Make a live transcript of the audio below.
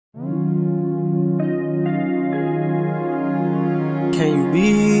Can you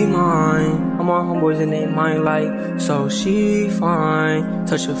be mine? All my homeboys and they mind like, so she fine.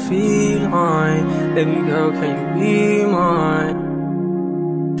 Touch her feline. Baby girl, can you be mine?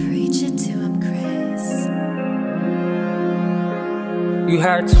 Preach it to him, Chris. You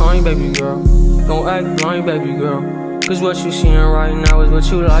had time, baby girl. Don't act blind, baby girl. Cause what you seeing right now is what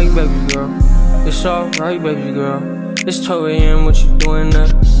you like, baby girl. It's alright, baby girl. It's 12 AM, what you doing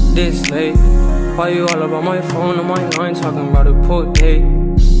up this late? Why you all about my phone on my line talking about a poor date?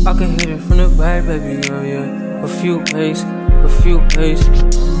 I can hit it from the back, baby girl, yeah. A few pace.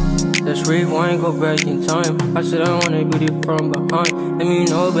 Let's rewind, go back in time. I said I wanna beat it from behind. Let me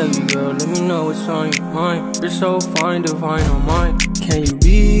know, baby girl, let me know what's on your mind. You're so fine, divine on mine. Can you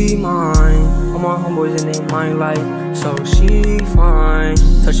be mine? All my homeboys and they mind like, so she fine.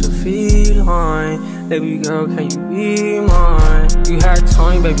 Touch her feline. Baby girl, can you be mine? You had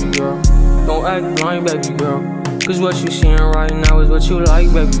time, baby girl. Don't act blind, baby girl. Cause what you seeing right now is what you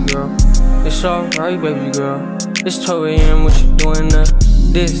like, baby girl. It's alright, baby girl. It's 12 AM, what you doing up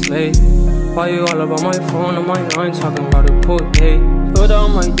this late? Why you all about my phone on my line talking about a poor date? Put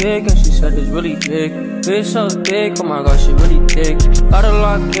on my dick and she said it's really big. It's so thick, oh my gosh, she really thick. Gotta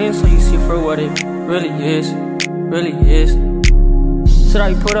lock in so you see for what it really is. Said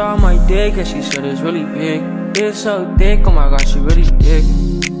I put her on my dick and she said it's really big. It's so thick, oh my gosh, she really thick.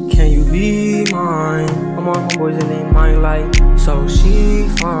 Can you be mine? All my homeboys and they mind like, so she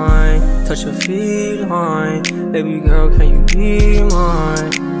fine. Touch her feline. Baby girl, can you be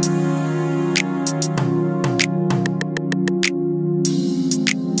mine?